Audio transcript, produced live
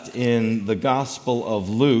In the Gospel of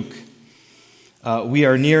Luke, we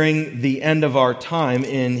are nearing the end of our time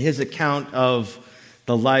in his account of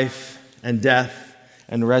the life and death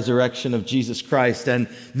and resurrection of Jesus Christ. And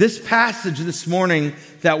this passage this morning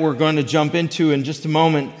that we're going to jump into in just a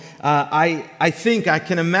moment, I think I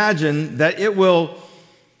can imagine that it will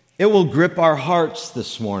grip our hearts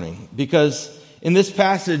this morning, because in this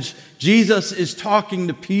passage, Jesus is talking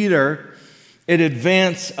to Peter in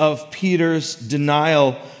advance of Peter's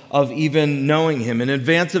denial of even knowing him. In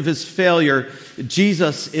advance of his failure,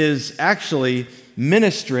 Jesus is actually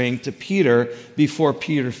ministering to Peter before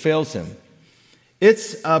Peter fails him.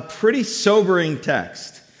 It's a pretty sobering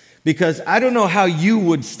text, because I don't know how you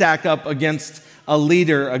would stack up against a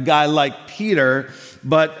leader, a guy like Peter,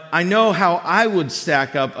 but I know how I would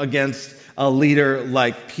stack up against a leader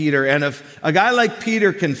like Peter. And if a guy like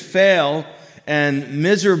Peter can fail, and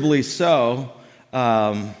miserably so,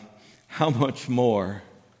 how much more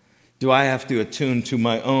do I have to attune to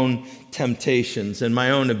my own temptations and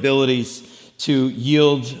my own abilities to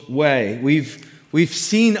yield way? We've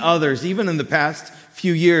seen others, even in the past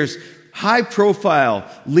few years, high-profile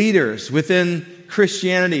leaders within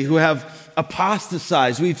Christianity who have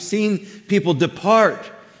apostatized. We've seen people depart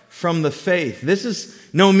from the faith. This is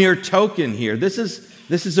no mere token here. This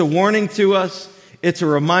is a warning to us. It's a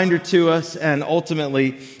reminder to us, and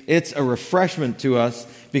ultimately, it's a refreshment to us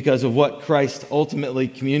because of what Christ ultimately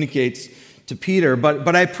communicates to Peter.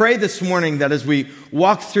 But I pray this morning that as we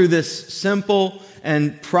walk through this simple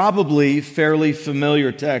and probably fairly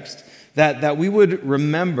familiar text, that we would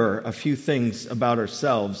remember a few things about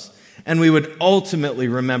ourselves, and we would ultimately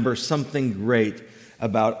remember something great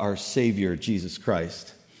about our Savior, Jesus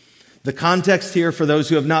Christ. The context here, for those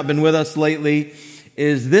who have not been with us lately,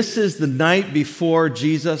 is this is the night before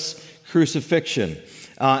Jesus' crucifixion.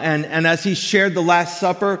 And as he shared the Last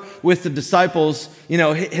Supper with the disciples,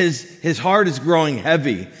 his heart is growing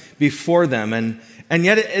heavy before them. And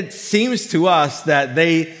yet it seems to us that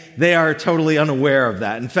they are totally unaware of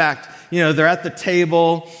that. In fact, they're at the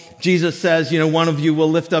table. Jesus says, one of you will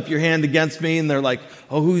lift up your hand against me. And they're like,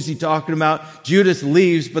 oh, who's he talking about? Judas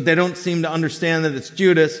leaves, but they don't seem to understand that it's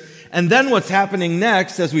Judas. And then what's happening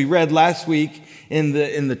next, as we read last week in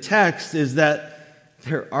the text, is that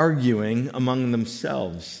they're arguing among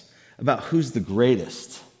themselves about who's the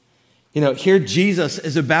greatest. Here Jesus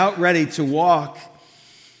is about ready to walk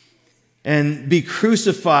and be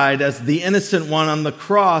crucified as the innocent one on the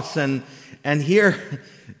cross. And here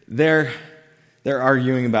they're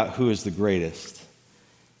arguing about who is the greatest.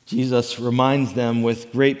 Jesus reminds them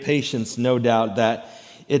with great patience, no doubt, that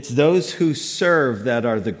it's those who serve that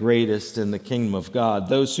are the greatest in the kingdom of God.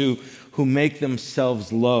 Those who make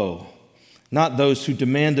themselves low. Not those who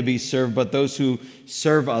demand to be served, but those who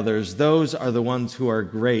serve others. Those are the ones who are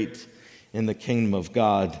great in the kingdom of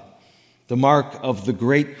God. The mark of the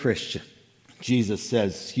great Christian, Jesus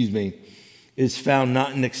says, is found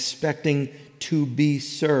not in expecting to be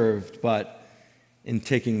served, but in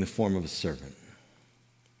taking the form of a servant.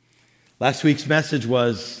 Last week's message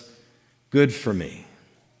was good for me.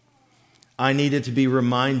 I needed to be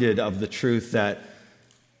reminded of the truth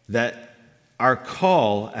that our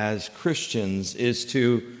call as Christians is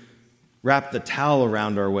to wrap the towel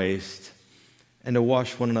around our waist and to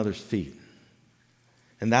wash one another's feet.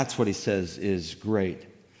 And that's what he says is great.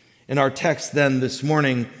 In our text then this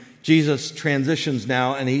morning, Jesus transitions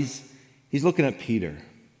now, and he's looking at Peter.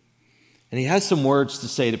 And he has some words to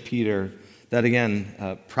say to Peter that,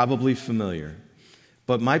 again, probably familiar.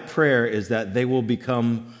 But my prayer is that they will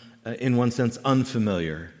become, in one sense,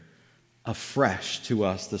 unfamiliar, afresh to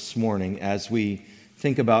us this morning as we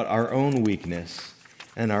think about our own weakness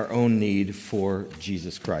and our own need for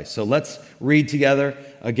Jesus Christ. So let's read together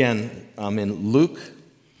again in Luke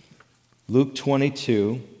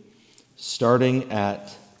 22, starting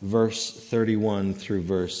at verse 31 through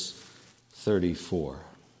verse 34.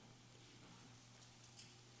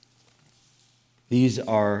 These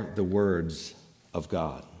are the words of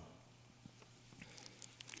God.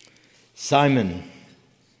 Simon,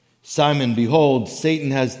 Simon, behold,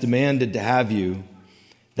 Satan has demanded to have you,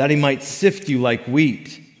 that he might sift you like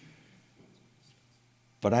wheat.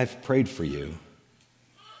 But I've prayed for you,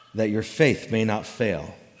 that your faith may not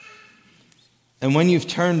fail. And when you've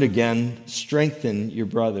turned again, strengthen your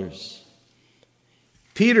brothers.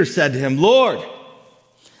 Peter said to him, Lord,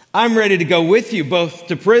 I'm ready to go with you both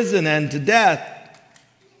to prison and to death.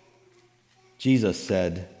 Jesus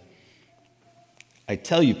said, I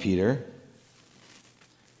tell you, Peter,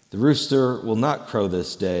 the rooster will not crow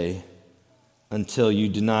this day until you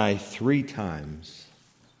deny 3 times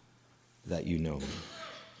that you know me.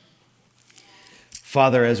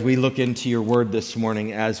 Father, as we look into your word this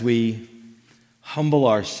morning, as we humble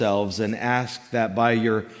ourselves and ask that by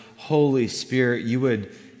your Holy Spirit you would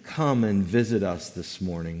come and visit us this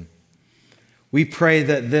morning, we pray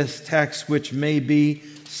that this text, which may be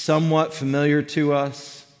somewhat familiar to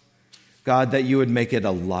us, God, that you would make it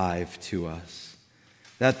alive to us,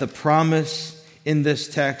 that the promise in this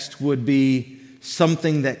text would be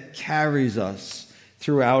something that carries us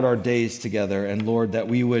throughout our days together, and Lord, that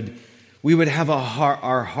we would have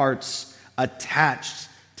our hearts attached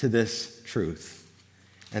to this truth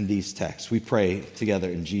and these texts. We pray together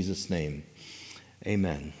in Jesus' name.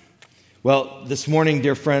 Amen. Well, this morning,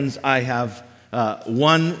 dear friends, I have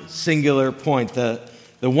one singular point. The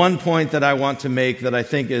one point that I want to make that I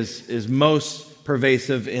think is most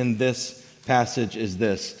pervasive in this passage is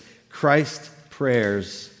this: Christ's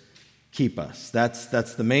prayers keep us. That's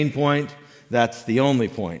the main point. That's the only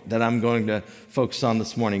point that I'm going to focus on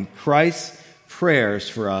this morning. Christ's prayers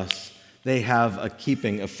for us, they have a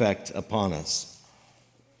keeping effect upon us.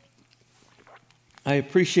 I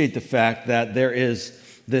appreciate the fact that there is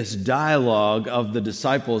this dialogue of the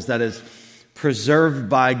disciples that is preserved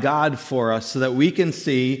by God for us so that we can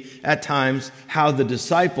see at times how the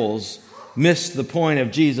disciples missed the point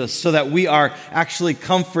of Jesus, so that we are actually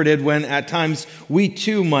comforted when at times we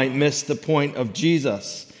too might miss the point of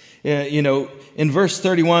Jesus. In verse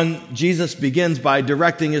 31, Jesus begins by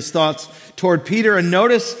directing his thoughts toward Peter. And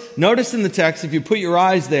notice in the text, if you put your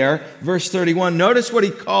eyes there, verse 31, notice what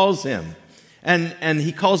he calls him. And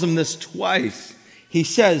he calls him this twice. He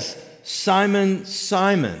says, Simon,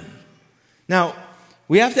 Simon. Now,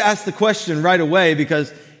 we have to ask the question right away,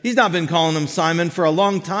 because he's not been calling him Simon for a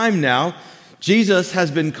long time now. Jesus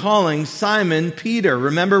has been calling Simon Peter.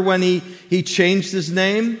 Remember when he changed his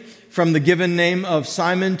name from the given name of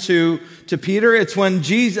Simon to Peter? It's when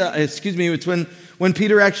when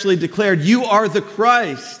Peter actually declared, "You are the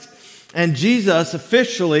Christ." And Jesus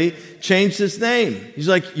officially changed his name. He's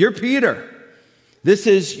like, "You're Peter. This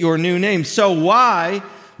is your new name." So why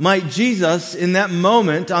might Jesus, in that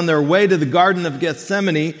moment on their way to the Garden of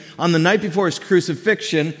Gethsemane, on the night before his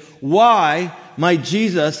crucifixion, why might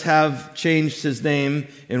Jesus have changed his name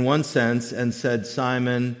in one sense and said,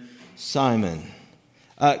 "Simon, Simon"?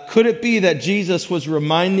 Could it be that Jesus was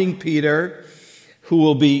reminding Peter, who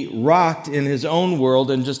will be rocked in his own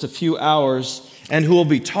world in just a few hours, and who will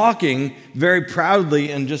be talking very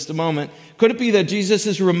proudly in just a moment, could it be that Jesus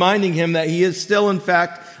is reminding him that he is still, in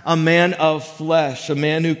fact, a man of flesh, a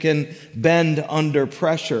man who can bend under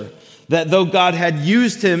pressure? That though God had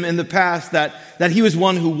used him in the past, that he was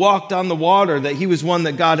one who walked on the water, that he was one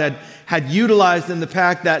that God had utilized in the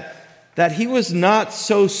past, that he was not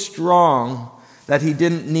so strong that he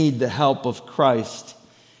didn't need the help of Christ.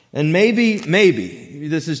 And maybe,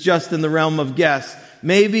 this is just in the realm of guess,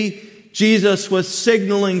 maybe Jesus was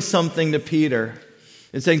signaling something to Peter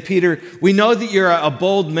and saying, "Peter, we know that you're a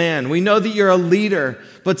bold man. We know that you're a leader.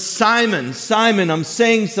 But Simon, I'm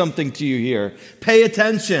saying something to you here. Pay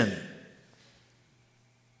attention."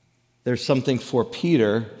 There's something for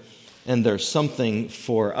Peter, and there's something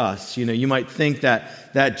for us. You might think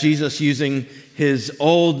that Jesus using his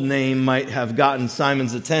old name might have gotten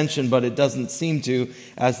Simon's attention, but it doesn't seem to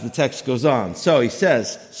as the text goes on. So he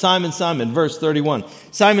says, "Simon, Simon," verse 31,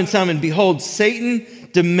 "Simon, Simon, behold, Satan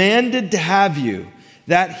demanded to have you,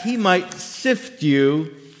 that he might sift you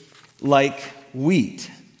like wheat."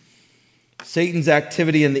 Satan's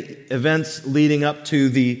activity in the events leading up to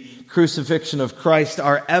the crucifixion of Christ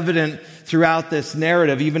are evident throughout this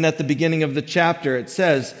narrative. Even at the beginning of the chapter, it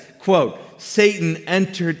says, quote, "Satan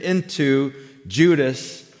entered into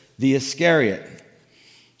Judas the Iscariot."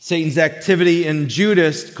 Satan's activity in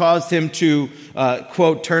Judas caused him to,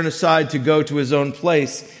 quote, "turn aside to go to his own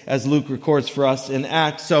place," as Luke records for us in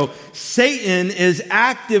Acts. So Satan is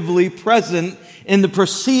actively present in the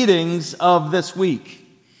proceedings of this week.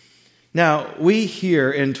 Now, we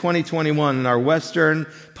here in 2021, in our Western,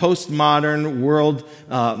 postmodern world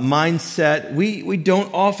mindset, we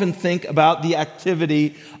don't often think about the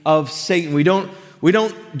activity of Satan. We don't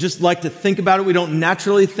just like to think about it. We don't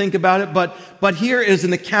naturally think about it. But here is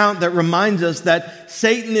an account that reminds us that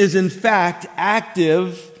Satan is in fact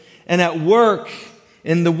active and at work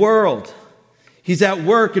in the world. He's at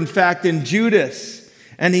work, in fact, in Judas.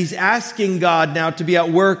 And he's asking God now to be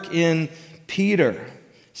at work in Peter.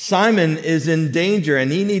 Simon is in danger,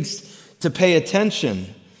 and he needs to pay attention.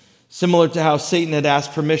 Similar to how Satan had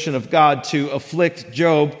asked permission of God to afflict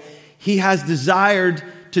Job, he has desired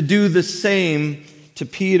to do the same to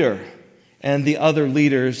Peter and the other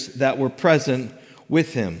leaders that were present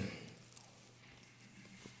with him.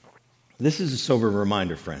 This is a sober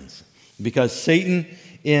reminder, friends, because Satan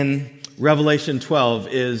in Revelation 12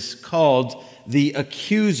 is called the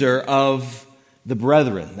accuser of the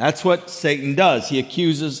brethren. That's what Satan does. He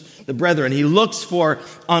accuses the brethren. He looks for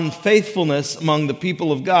unfaithfulness among the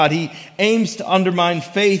people of God. He aims to undermine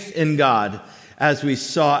faith in God, as we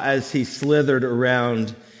saw as he slithered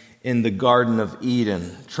around in the Garden of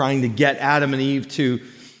Eden, trying to get Adam and Eve to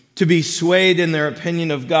be swayed in their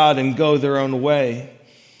opinion of God and go their own way.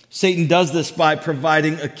 Satan does this by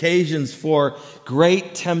providing occasions for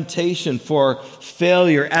great temptation, for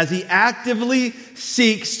failure, as he actively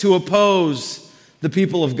seeks to oppose the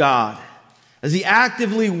people of God, as he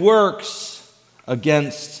actively works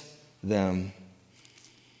against them.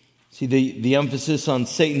 See, the emphasis on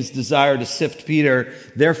Satan's desire to sift Peter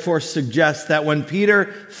therefore suggests that when Peter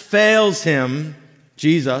fails him,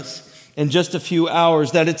 Jesus, in just a few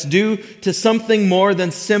hours, that it's due to something more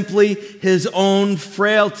than simply his own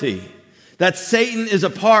frailty. That Satan is a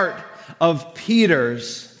part of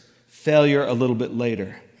Peter's failure a little bit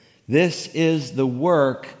later. This is the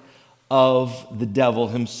work of the devil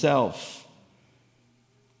himself.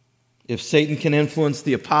 If Satan can influence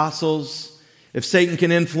the apostles, if Satan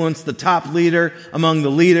can influence the top leader among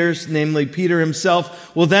the leaders, namely Peter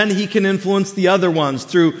himself, well, then he can influence the other ones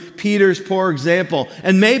through Peter's poor example.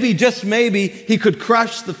 And maybe, just maybe, he could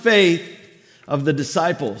crush the faith of the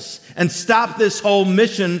disciples and stop this whole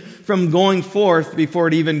mission from going forth before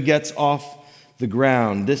it even gets off the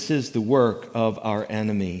ground. This is the work of our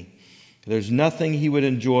enemy. There's nothing he would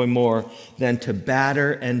enjoy more than to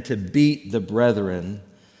batter and to beat the brethren.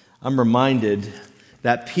 I'm reminded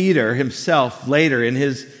that Peter himself, later in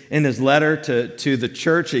his letter to the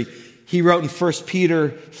church, he wrote in 1 Peter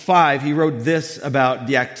 5, he wrote this about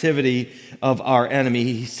the activity of our enemy.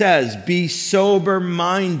 He says, "Be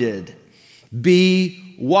sober-minded,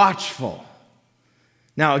 be watchful."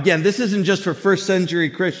 Now, again, this isn't just for first century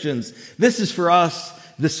Christians. This is for us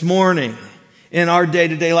this morning in our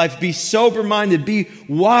day-to-day life. Be sober-minded, be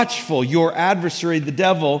watchful. Your adversary, the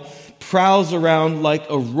devil, prowls around like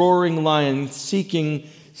a roaring lion seeking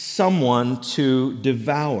someone to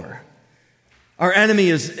devour. Our enemy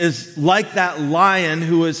is like that lion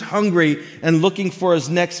who is hungry and looking for his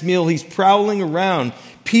next meal. He's prowling around.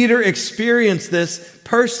 Peter experienced this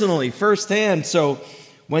personally, firsthand. So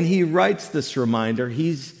when he writes this reminder,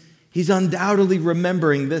 he's undoubtedly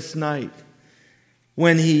remembering this night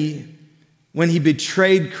when he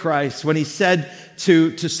betrayed Christ, when he said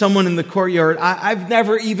to someone in the courtyard, I've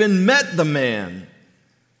never even met the man.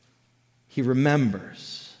 He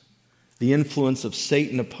remembers the influence of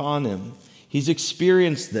Satan upon him. He's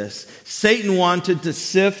experienced this. Satan wanted to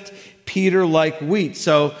sift Peter like wheat.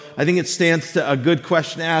 So I think it stands to a good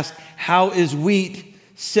question to ask, how is wheat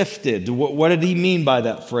sifted? What did he mean by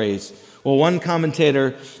that phrase? Well, one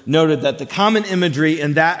commentator noted that the common imagery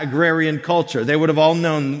in that agrarian culture, they would have all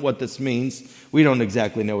known what this means. We don't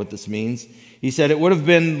exactly know what this means. He said it would have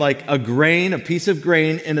been like a piece of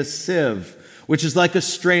grain in a sieve, which is like a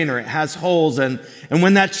strainer. It has holes, and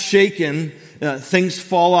when that's shaken, things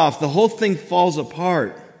fall off. The whole thing falls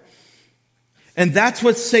apart. And that's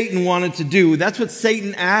what Satan wanted to do. That's what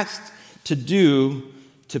Satan asked to do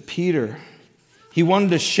to Peter. He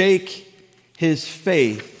wanted to shake his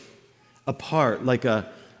faith apart like a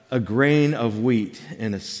grain of wheat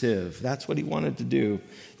in a sieve. That's what he wanted to do.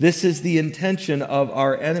 This is the intention of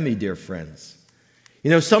our enemy, dear friends. You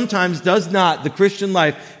know, sometimes does not the Christian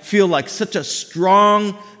life feel like such a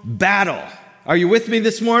strong battle? Are you with me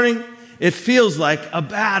this morning? It feels like a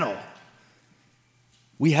battle.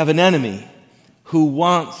 We have an enemy who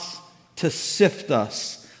wants to sift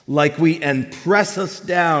us like wheat and press us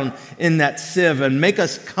down in that sieve and make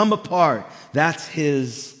us come apart. That's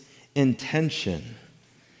his intention.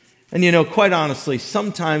 And you know, quite honestly,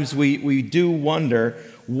 sometimes we do wonder,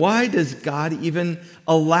 why does God even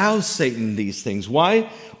allow Satan these things? Why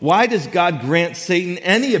does God grant Satan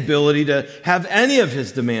any ability to have any of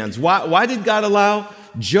his demands? Why did God allow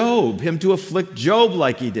him to afflict Job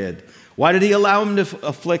like he did? Why did he allow him to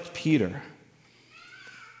afflict Peter?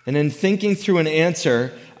 And in thinking through an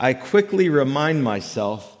answer, I quickly remind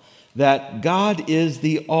myself that God is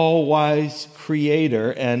the all-wise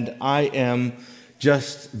creator and I am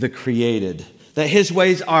just the created. That his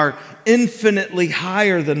ways are infinitely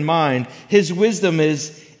higher than mine. His wisdom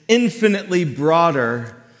is infinitely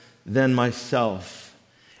broader than myself.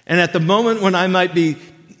 And at the moment when I might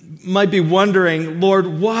be wondering, Lord,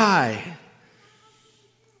 why?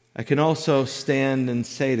 I can also stand and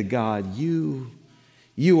say to God, you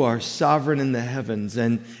are sovereign in the heavens,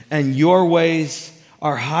 and your ways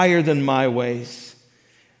are higher than my ways.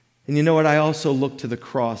 And you know what? I also look to the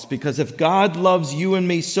cross, because if God loves you and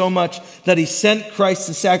me so much that he sent Christ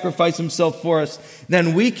to sacrifice himself for us,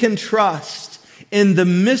 then we can trust in the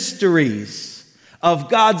mysteries of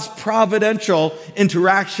God's providential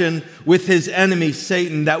interaction with his enemy,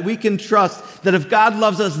 Satan, that we can trust that if God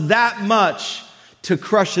loves us that much to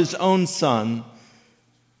crush his own son,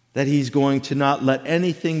 that he's going to not let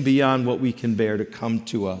anything beyond what we can bear to come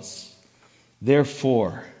to us.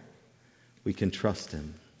 Therefore, we can trust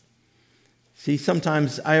him. See,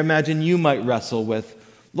 sometimes I imagine you might wrestle with,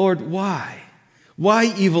 Lord, why?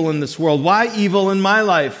 Why evil in this world? Why evil in my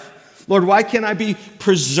life? Lord, why can't I be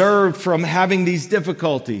preserved from having these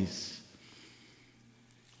difficulties?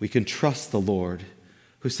 We can trust the Lord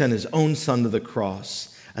who sent his own son to the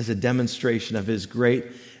cross as a demonstration of his great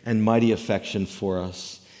and mighty affection for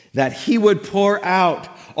us, that he would pour out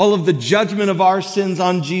all of the judgment of our sins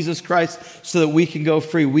on Jesus Christ so that we can go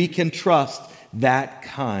free. We can trust that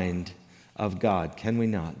kind of God, can we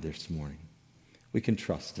not, this morning? We can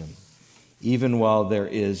trust him, even while there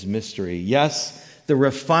is mystery. Yes, the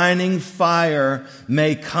refining fire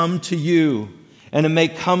may come to you, and it may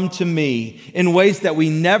come to me in ways that we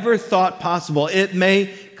never thought possible. It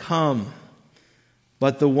may come,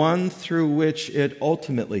 but the one through which it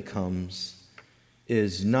ultimately comes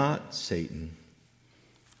is not Satan.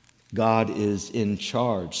 God is in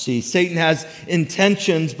charge. See, Satan has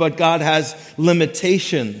intentions, but God has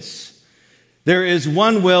limitations. There is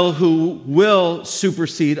one will who will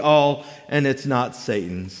supersede all, and it's not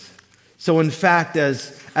Satan's. So in fact,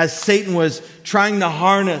 as Satan was trying to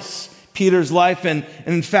harness Peter's life and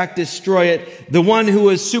in fact destroy it, the one who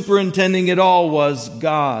was superintending it all was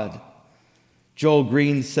God. Joel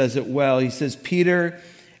Green says it well. He says, Peter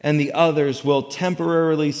and the others will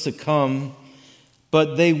temporarily succumb,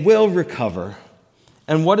 but they will recover.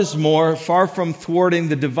 And what is more, far from thwarting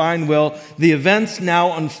the divine will, the events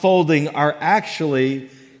now unfolding are actually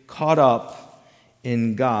caught up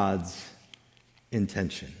in God's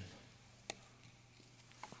intention.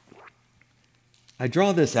 I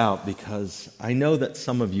draw this out because I know that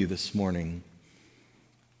some of you this morning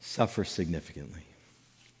suffer significantly.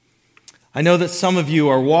 I know that some of you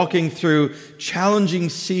are walking through challenging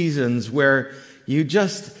seasons where you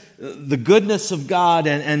just, the goodness of God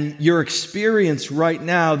and your experience right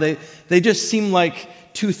now, they just seem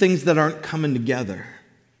like two things that aren't coming together.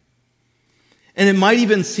 And it might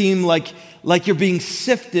even seem like you're being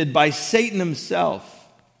sifted by Satan himself.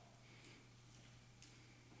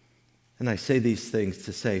 And I say these things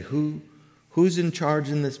to say, who's in charge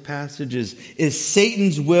in this passage? Is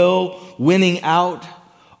Satan's will winning out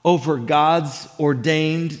over God's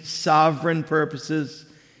ordained sovereign purposes?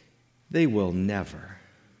 They will never.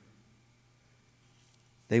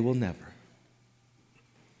 They will never.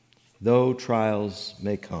 Though trials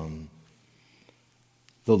may come,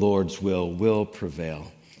 the Lord's will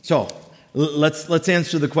prevail. So, let's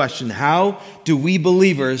answer the question. How do we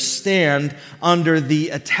believers stand under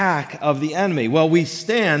the attack of the enemy? Well, we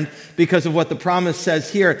stand because of what the promise says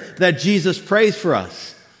here, that Jesus prays for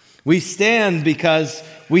us. We stand because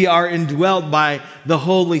we are indwelt by the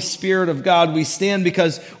Holy Spirit of God. We stand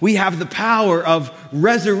because we have the power of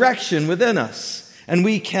resurrection within us, and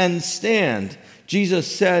we can stand. Jesus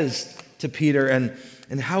says to Peter,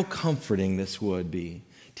 and how comforting this would be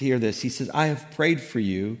to hear this. He says, I have prayed for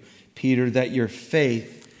you, Peter, that your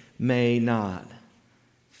faith may not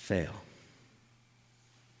fail.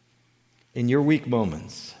 In your weak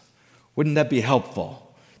moments, wouldn't that be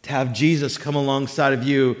helpful to have Jesus come alongside of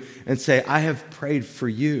you and say, I have prayed for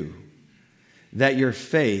you that your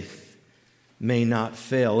faith may not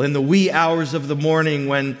fail. In the wee hours of the morning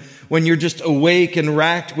when you're just awake and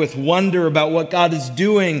racked with wonder about what God is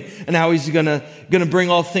doing and how he's going to bring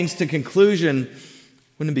all things to conclusion,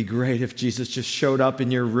 wouldn't it be great if Jesus just showed up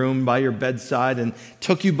in your room by your bedside and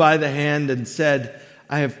took you by the hand and said,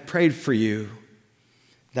 I have prayed for you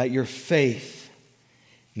that your faith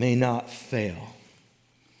may not fail.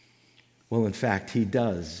 Well, in fact, he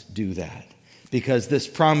does do that, because this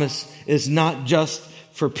promise is not just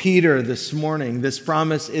for Peter this morning. This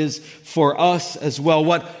promise is for us as well.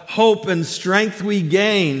 What hope and strength we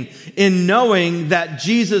gain in knowing that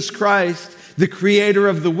Jesus Christ, the creator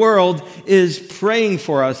of the world, is praying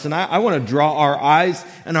for us. And I want to draw our eyes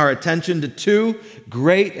and our attention to two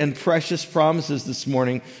great and precious promises this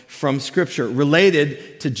morning from Scripture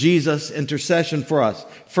related to Jesus' intercession for us.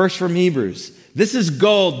 First, from Hebrews. This is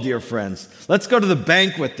gold, dear friends. Let's go to the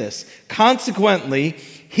bank with this. Consequently,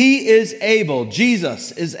 he is able,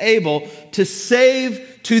 Jesus is able to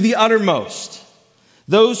save to the uttermost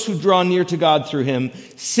those who draw near to God through him,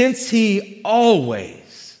 since he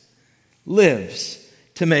always lives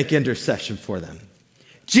to make intercession for them.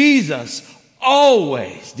 Jesus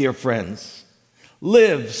always, dear friends,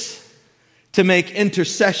 lives to make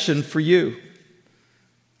intercession for you.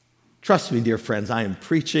 Trust me, dear friends, I am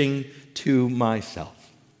preaching to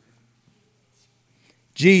myself.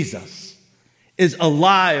 Jesus is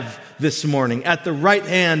alive this morning at the right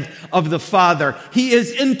hand of the Father. He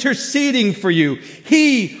is interceding for you.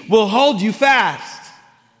 He will hold you fast.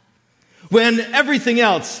 When everything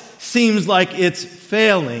else seems like it's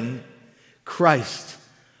failing, Christ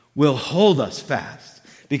will hold us fast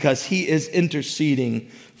because he is interceding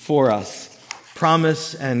for us.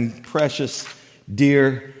 Promise and precious,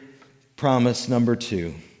 dear promise number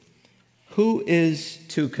 2. Who is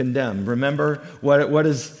to condemn? Remember, what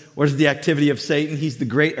is the activity of Satan? He's the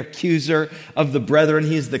great accuser of the brethren.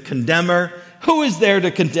 He's the condemner. Who is there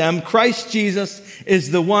to condemn? Christ Jesus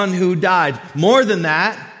is the one who died. More than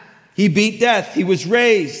that, he beat death. He was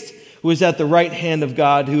raised, who is at the right hand of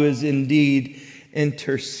God, who is indeed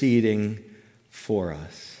interceding for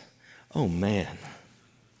us. Oh, man.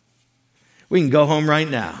 We can go home right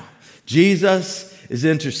now. Jesus is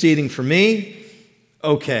interceding for me.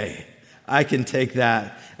 Okay, I can take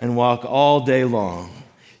that and walk all day long.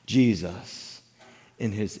 Jesus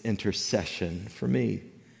in his intercession for me.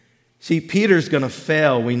 See, Peter's going to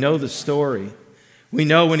fail. We know the story. We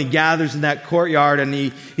know when he gathers in that courtyard and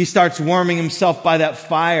he starts warming himself by that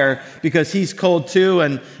fire because he's cold too.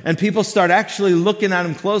 And people start actually looking at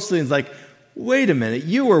him closely and it's like, wait a minute,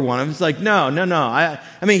 you were one of them. It's like, no. I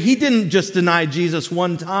mean, he didn't just deny Jesus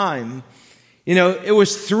one time. You know, it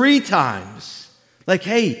was 3 times. Like,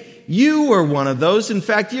 hey, you were one of those. In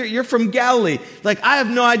fact, you're from Galilee. Like, I have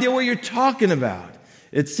no idea what you're talking about.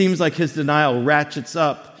 It seems like his denial ratchets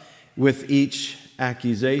up with each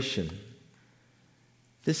accusation.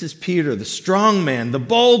 This is Peter, the strong man, the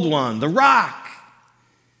bold one, the rock.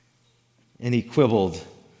 And he quibbled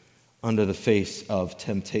under the face of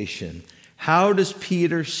temptation. How does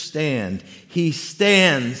Peter stand? He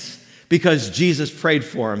stands because Jesus prayed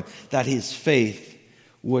for him that his faith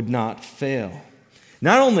would not fail.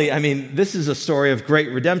 Not only, this is a story of great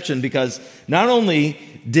redemption because not only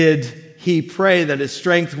did he pray that his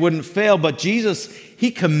strength wouldn't fail, but Jesus,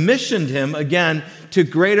 he commissioned him again to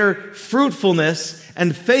greater fruitfulness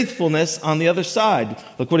and faithfulness on the other side.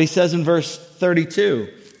 Look what he says in verse 32.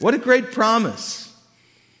 What a great promise.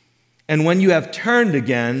 And when you have turned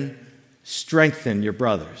again, strengthen your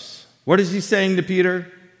brothers. What is he saying to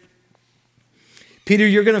Peter? Peter,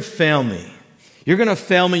 you're going to fail me. You're going to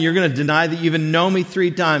fail me. You're going to deny that you even know me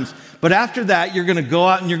 3 times. But after that, you're going to go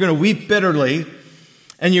out and you're going to weep bitterly.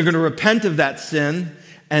 And you're going to repent of that sin.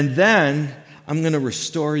 And then I'm going to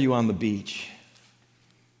restore you on the beach.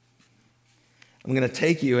 I'm going to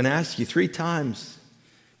take you and ask you 3 times,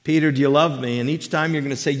 Peter, do you love me? And each time you're going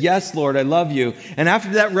to say, yes, Lord, I love you. And after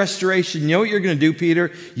that restoration, you know what you're going to do,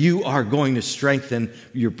 Peter? You are going to strengthen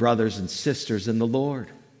your brothers and sisters in the Lord.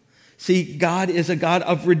 See, God is a God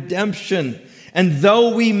of redemption. And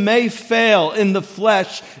though we may fail in the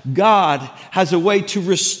flesh, God has a way to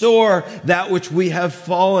restore that which we have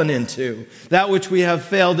fallen into, that which we have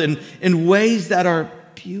failed in ways that are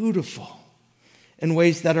beautiful, in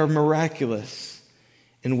ways that are miraculous,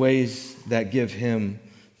 in ways that give him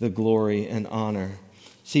the glory and honor.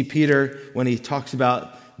 See, Peter, when he talks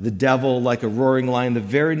about the devil like a roaring lion, the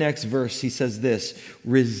very next verse he says this,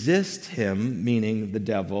 resist him, meaning the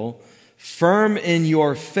devil, firm in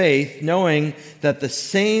your faith, knowing that the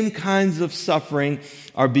same kinds of suffering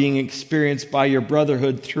are being experienced by your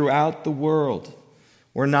brotherhood throughout the world.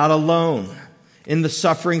 We're not alone in the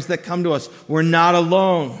sufferings that come to us. We're not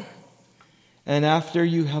alone. And after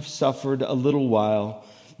you have suffered a little while,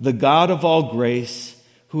 the God of all grace,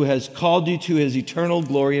 who has called you to his eternal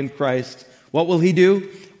glory in Christ, what will he do?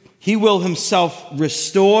 He will himself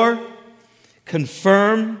restore,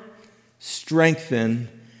 confirm, strengthen,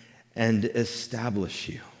 and establish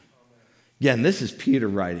you. Again, this is Peter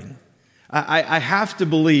writing. I have to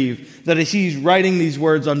believe that as he's writing these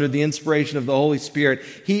words under the inspiration of the Holy Spirit,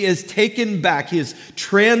 he is taken back, he is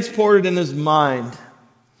transported in his mind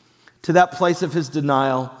to that place of his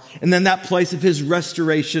denial, and then that place of his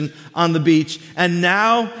restoration on the beach. And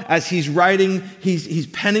now, as he's writing, he's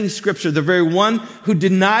penning Scripture, the very one who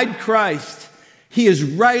denied Christ, he is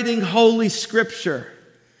writing Holy Scripture.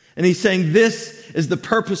 And he's saying this is the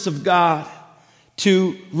purpose of God,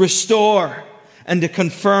 to restore and to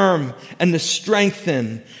confirm and to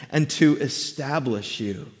strengthen and to establish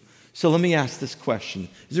you. So let me ask this question.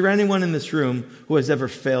 Is there anyone in this room who has ever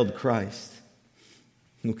failed Christ?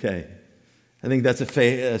 Okay. I think that's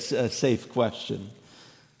a safe question.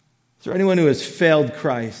 Is there anyone who has failed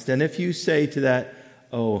Christ? And if you say to that,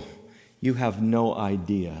 oh, you have no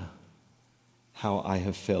idea. how I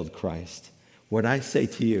have failed Christ. What I say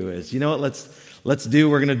to you is, you know what let's do?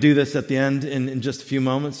 We're going to do this at the end in just a few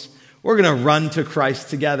moments. We're going to run to Christ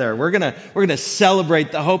together. We're going to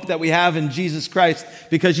celebrate the hope that we have in Jesus Christ,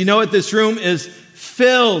 because you know what? This room is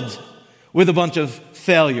filled with a bunch of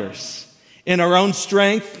failures. In our own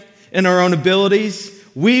strength, in our own abilities,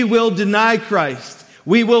 we will deny Christ.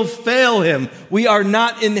 We will fail him. We are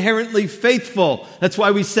not inherently faithful. That's why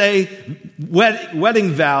we say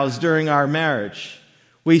wedding vows during our marriage.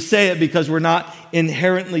 We say it because we're not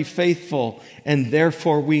inherently faithful, and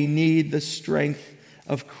therefore we need the strength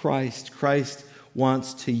of Christ. Christ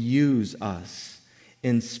wants to use us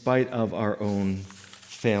in spite of our own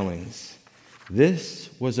failings. This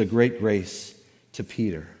was a great grace to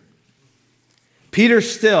Peter. Peter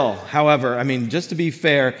still, however, just to be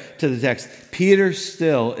fair to the text, Peter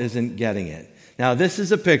still isn't getting it. Now, this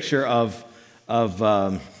is a picture of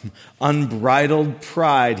unbridled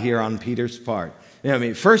pride here on Peter's part.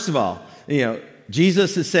 First of all,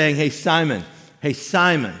 Jesus is saying, hey, Simon,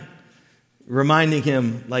 reminding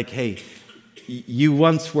him, hey, you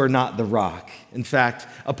once were not the rock. In fact,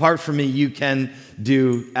 apart from me, you can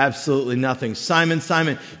do absolutely nothing. Simon,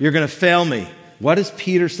 you're going to fail me. What does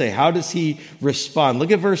Peter say? How does he respond? Look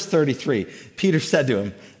at verse 33. Peter said to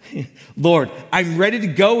him, Lord, I'm ready to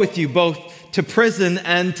go with you both to prison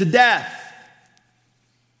and to death.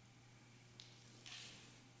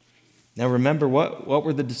 Now remember, what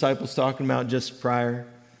were the disciples talking about just prior?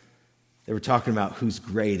 They were talking about who's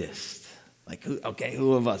greatest.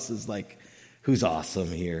 Who of us is who's awesome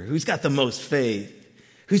here? Who's got the most faith?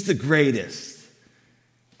 Who's the greatest?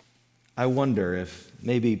 I wonder if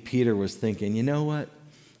maybe Peter was thinking, you know what,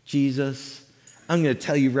 Jesus, I'm going to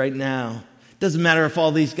tell you right now, it doesn't matter if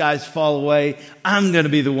all these guys fall away, I'm going to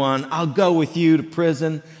be the one. I'll go with you to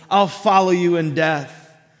prison. I'll follow you in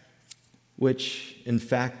death, which in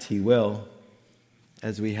fact he will,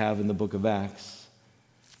 as we have in the book of Acts,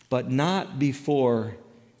 but not before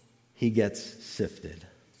he gets sifted.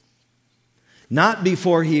 Not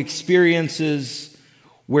before he experiences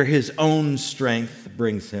where his own strength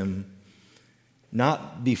brings him.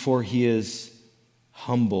 Not before he is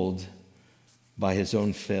humbled by his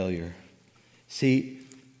own failure. See,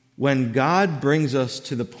 when God brings us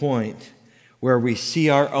to the point where we see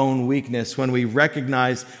our own weakness, when we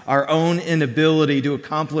recognize our own inability to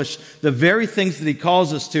accomplish the very things that he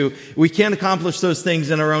calls us to, we can't accomplish those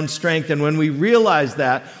things in our own strength. And when we realize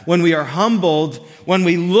that, when we are humbled, when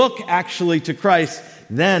we look actually to Christ,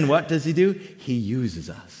 then what does he do? He uses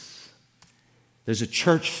us. There's a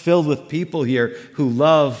church filled with people here who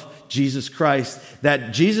love Jesus Christ,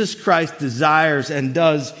 that Jesus Christ desires and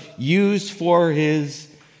does use for his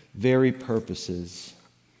very purposes.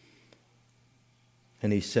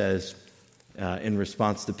 And he says, in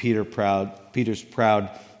response to Peter's proud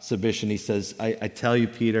submission, he says, I tell you,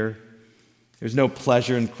 Peter, there's no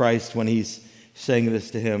pleasure in Christ when he's saying this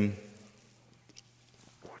to him.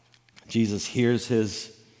 Jesus hears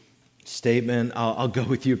his statement, I'll go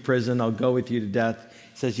with you to prison, I'll go with you to death.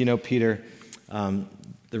 He says, Peter,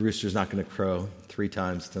 the rooster's not going to crow 3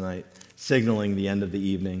 times tonight, signaling the end of the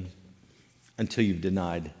evening until you've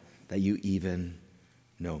denied that you even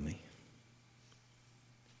know me.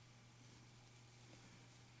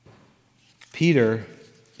 Peter,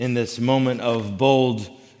 in this moment of bold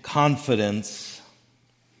confidence,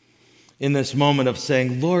 in this moment of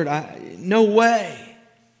saying, Lord, no way,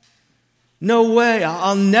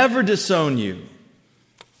 I'll never disown you.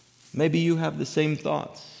 Maybe you have the same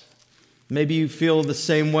thoughts. Maybe you feel the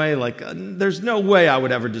same way, there's no way I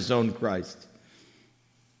would ever disown Christ.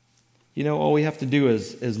 All we have to do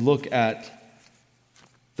is look at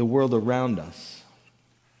the world around us.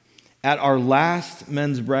 At our last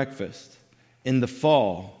men's breakfast in the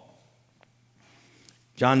fall,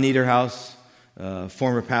 John Niederhaus,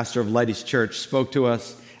 former pastor of Lighty's Church, spoke to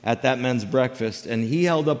us at that men's breakfast, and he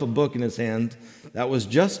held up a book in his hand that was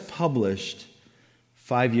just published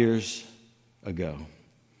 5 years ago.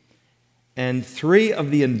 And 3 of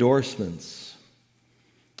the endorsements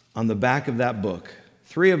on the back of that book,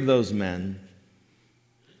 3 of those men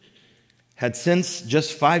had since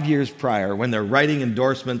just 5 years prior, when they're writing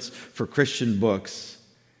endorsements for Christian books,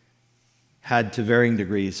 had to varying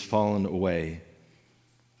degrees fallen away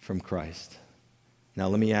from Christ. Now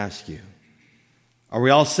let me ask you, are we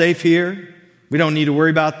all safe here? We don't need to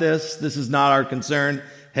worry about this. This is not our concern.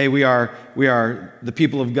 Hey, we are the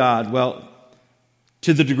people of God. Well,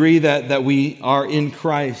 to the degree that we are in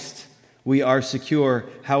Christ, we are secure.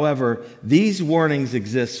 However, these warnings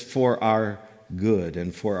exist for our good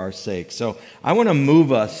and for our sake. So I want to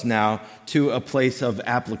move us now to a place of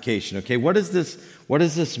application. Okay, what does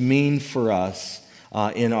this mean for us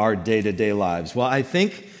in our day-to-day lives? Well, I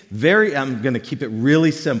think I'm going to keep it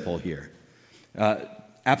really simple here.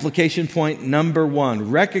 Application point number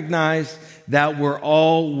 1, recognize that we're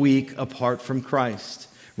all weak apart from Christ.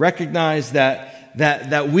 Recognize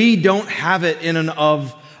that we don't have it in and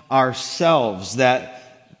of ourselves,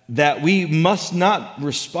 that we must not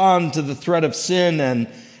respond to the threat of sin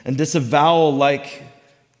and disavowal like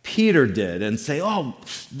Peter did and say, oh,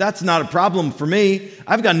 that's not a problem for me.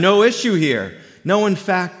 I've got no issue here. No, in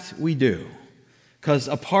fact, we do. Because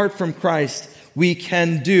apart from Christ, we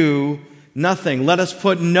can do nothing. Let us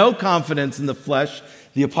put no confidence in the flesh.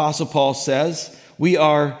 The Apostle Paul says, we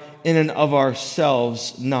are in and of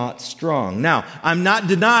ourselves not strong. Now, I'm not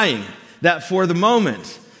denying that for the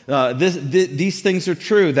moment, these things are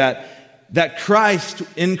true, that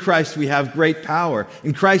in Christ we have great power.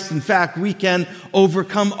 In Christ, in fact, we can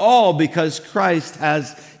overcome all because Christ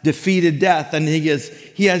has defeated death and he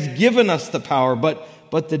has given us the power.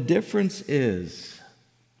 But the difference is,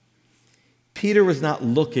 Peter was not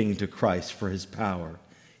looking to Christ for his power.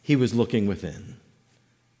 He was looking within.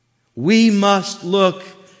 We must look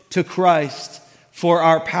to Christ for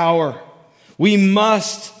our power. We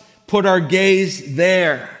must put our gaze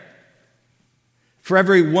there. For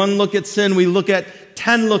every one look at sin, we look at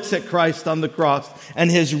 10 looks at Christ on the cross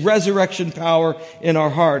and his resurrection power in our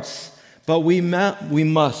hearts. But we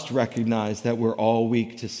must recognize that we're all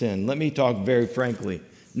weak to sin. Let me talk very frankly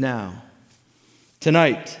now.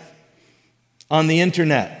 Tonight, on the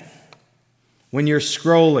internet, when you're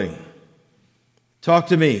scrolling, talk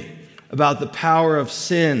to me about the power of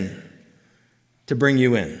sin to bring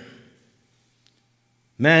you in.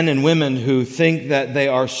 Men and women who think that they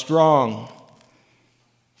are strong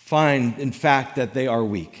find, in fact, that they are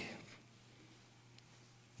weak.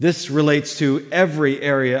 This relates to every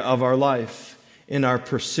area of our life, in our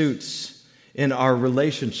pursuits, in our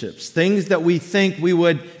relationships, things that we think we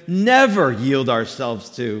would never yield ourselves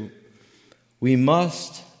to. We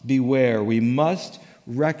must beware. We must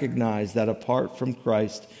recognize that apart from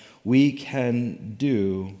Christ, we can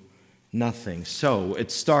do nothing. So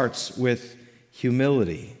it starts with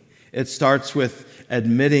humility. It starts with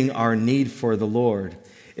admitting our need for the Lord.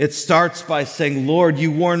 It starts by saying, Lord,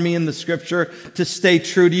 you warned me in the scripture to stay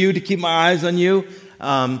true to you, to keep my eyes on you.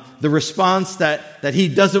 The response that he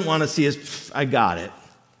doesn't want to see is, I got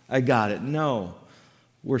it. No,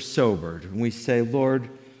 we're sobered. And we say, Lord,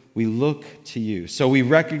 we look to you. So we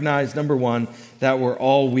recognize, number 1, that we're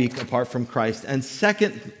all weak apart from Christ. And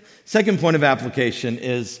second point of application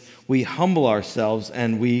is we humble ourselves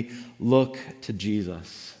and we look to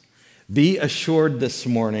Jesus. Be assured this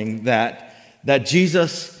morning that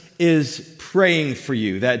Jesus is praying for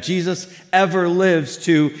you, that Jesus ever lives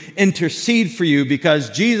to intercede for you, because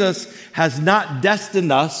Jesus has not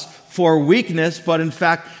destined us for weakness, but in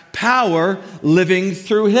fact, power living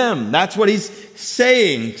through him. That's what he's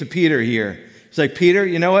saying to Peter here. He's like, Peter,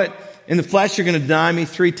 you know what? In the flesh, you're going to deny me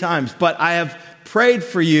 3 times, but I have prayed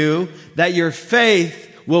for you that your faith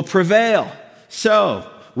will prevail. So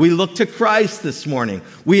we look to Christ this morning.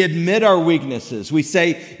 We admit our weaknesses. We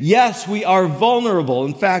say, yes, we are vulnerable.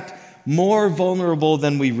 In fact, more vulnerable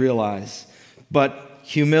than we realize. But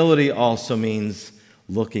humility also means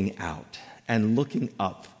looking out and looking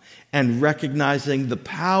up and recognizing the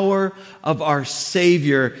power of our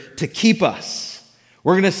Savior to keep us.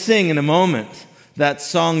 We're going to sing in a moment that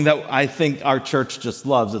song that I think our church just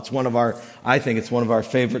loves. I think it's one of our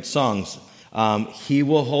favorite songs. He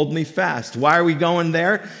will hold me fast. Why are we going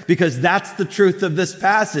there? Because that's the truth of this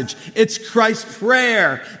passage. It's Christ's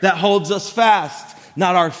prayer that holds us fast,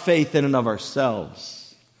 not our faith in and of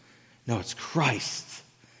ourselves. No, it's Christ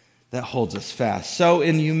that holds us fast. So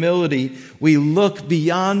in humility, we look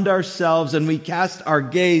beyond ourselves and we cast our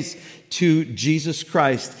gaze to Jesus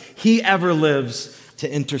Christ. He ever lives to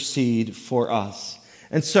intercede for us.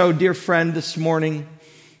 And so, dear friend, this morning,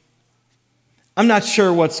 I'm not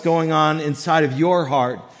sure what's going on inside of your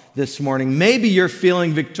heart this morning. Maybe you're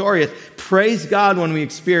feeling victorious. Praise God when we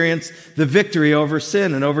experience the victory over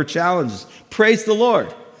sin and over challenges. Praise the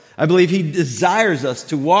Lord. I believe He desires us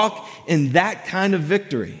to walk in that kind of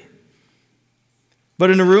victory. But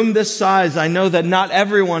in a room this size, I know that not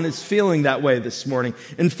everyone is feeling that way this morning.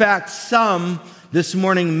 In fact, some this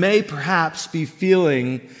morning may perhaps be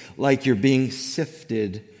feeling like you're being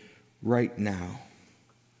sifted right now.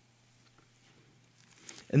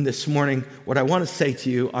 And this morning, what I want to say to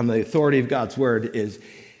you on the authority of God's word is,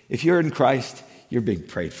 if you're in Christ, you're being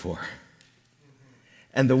prayed for.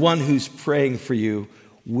 And the one who's praying for you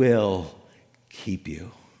will keep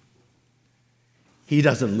you. He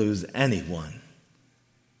doesn't lose anyone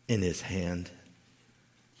in his hand.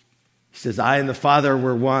 He says, I and the Father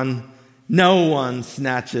were one. No one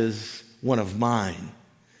snatches one of mine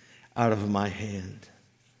out of my hand.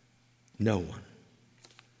 No one.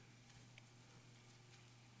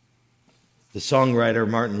 The songwriter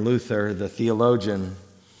Martin Luther, the theologian,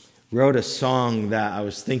 wrote a song that I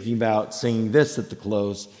was thinking about singing this at the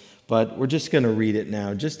close, but we're just going to read it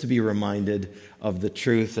now, just to be reminded of the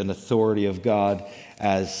truth and authority of God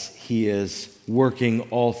as He is working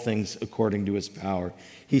all things according to His power.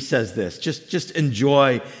 He says this, just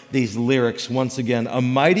enjoy these lyrics once again. A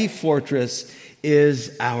mighty fortress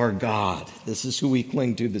is our God. This is who we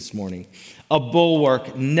cling to this morning. A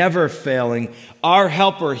bulwark never failing, our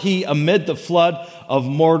helper, He amid the flood of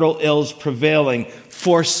mortal ills prevailing.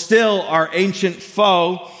 For still our ancient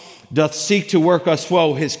foe doth seek to work us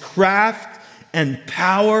woe. His craft and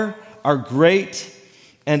power are great,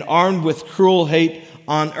 and armed with cruel hate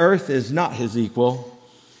on earth is not His equal.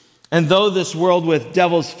 And though this world with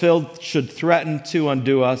devils filled should threaten to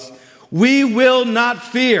undo us, we will not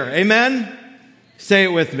fear. Amen? Say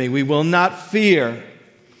it with me. We will not fear.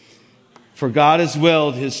 For God has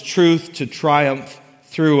willed His truth to triumph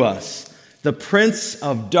through us. The prince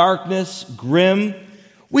of darkness, grim,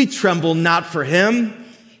 we tremble not for him.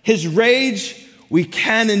 His rage we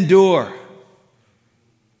can endure.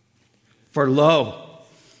 For lo,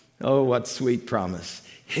 oh, what sweet promise.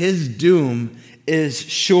 His doom is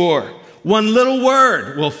sure. One little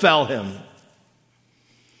word will fell him.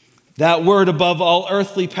 That word above all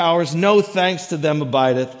earthly powers, no thanks to them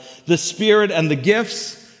abideth. The Spirit and the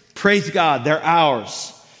gifts, praise God, they're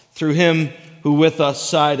ours, through Him who with us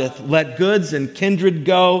sideth. Let goods and kindred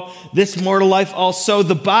go, this mortal life also.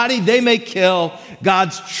 The body they may kill,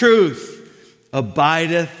 God's truth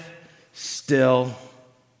abideth still.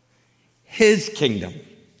 His kingdom,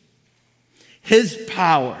 His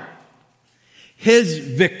power, His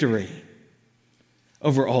victory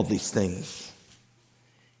over all these things.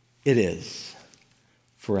 It is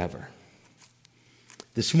forever.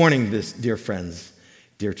 This morning, dear friends,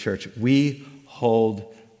 dear church, we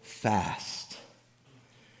hold fast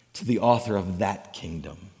to the author of that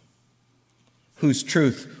kingdom, whose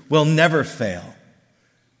truth will never fail.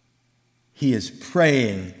 He is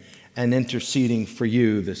praying and interceding for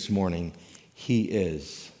you this morning. He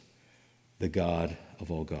is the God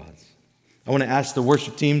of all gods. I want to ask the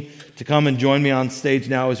worship team to come and join me on stage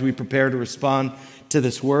now as we prepare to respond to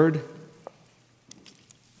this word.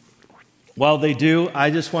 While they do, I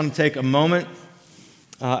just want to take a moment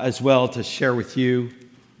as well to share with you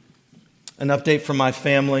an update from my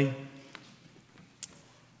family.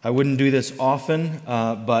 I wouldn't do this often,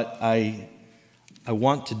 but I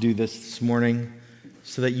want to do this morning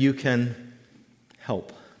so that you can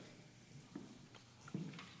help.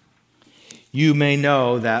 You may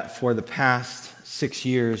know that for the past 6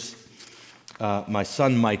 years, my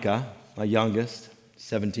son Micah, my youngest,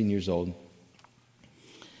 17 years old,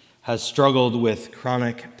 has struggled with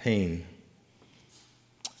chronic pain.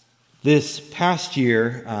 This past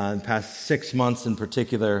year, past 6 months in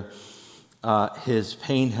particular, his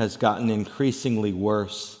pain has gotten increasingly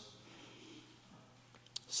worse,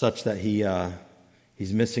 such that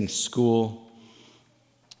he's missing school.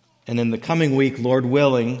 And in the coming week, Lord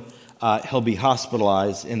willing, he'll be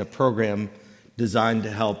hospitalized in a program designed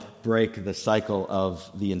to help break the cycle of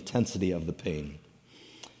the intensity of the pain.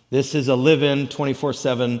 This is a live-in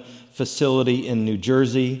 24/7 facility in New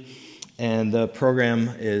Jersey, and the program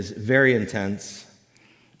is very intense,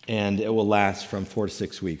 and it will last from 4 to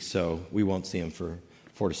 6 weeks, so we won't see him for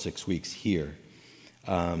 4 to 6 weeks here.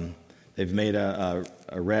 They've made a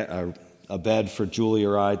bed for Julie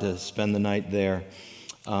or I to spend the night there.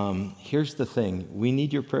 Here's the thing. We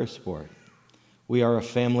need your prayer support. We are a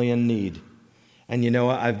family in need. And you know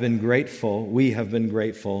what? We have been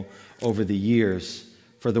grateful over the years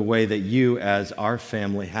for the way that you as our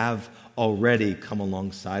family have already come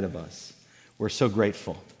alongside of us. We're so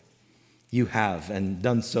grateful. You have, and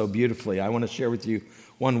done so beautifully. I want to share with you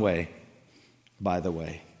one way, by the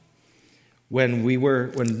way. When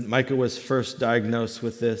Micah was first diagnosed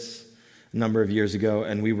with this a number of years ago,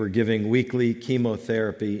 and we were giving weekly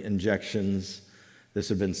chemotherapy injections, this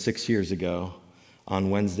had been 6 years ago,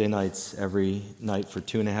 on Wednesday nights, every night for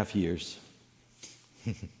 2.5 years.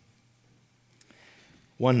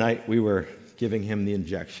 One night we were giving him the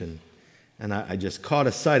injection, and I just caught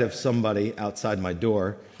a sight of somebody outside my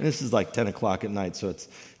door, and this is like 10 o'clock at night, so it's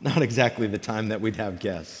not exactly the time that we'd have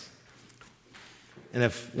guests. And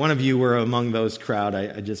if one of you were among those crowd,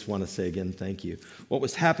 I just want to say again, thank you. What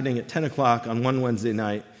was happening at 10 o'clock on one Wednesday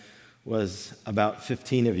night was about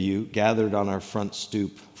 15 of you gathered on our front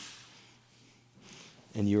stoop,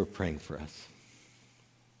 and you were praying for us.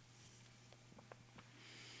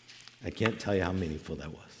 I can't tell you how meaningful that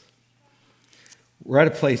was. We're at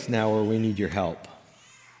a place now where we need your help.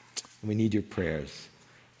 We need your prayers.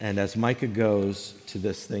 And as Micah goes to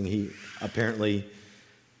this thing, he apparently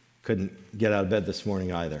couldn't get out of bed this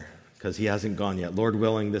morning either, because he hasn't gone yet. Lord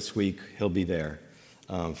willing, this week he'll be there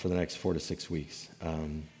for the next 4 to 6 weeks.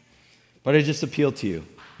 But I just appeal to you.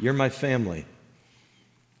 You're my family.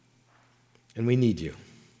 And we need you.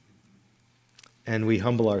 And we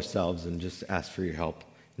humble ourselves and just ask for your help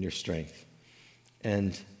and your strength.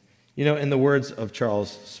 And, you know, in the words of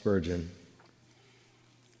Charles Spurgeon,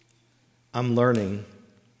 I'm learning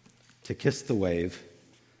to kiss the wave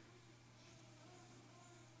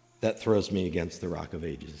that throws me against the rock of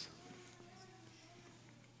ages.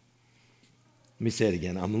 Let me say it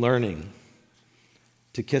again. I'm learning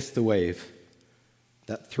to kiss the wave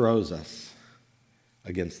that throws us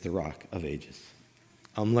against the rock of ages.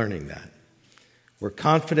 I'm learning that. We're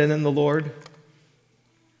confident in the Lord.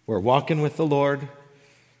 We're walking with the Lord.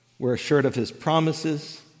 We're assured of his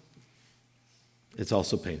promises. It's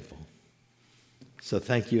also painful. So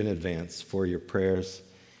thank you in advance for your prayers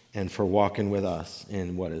and for walking with us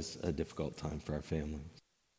in what is a difficult time for our family.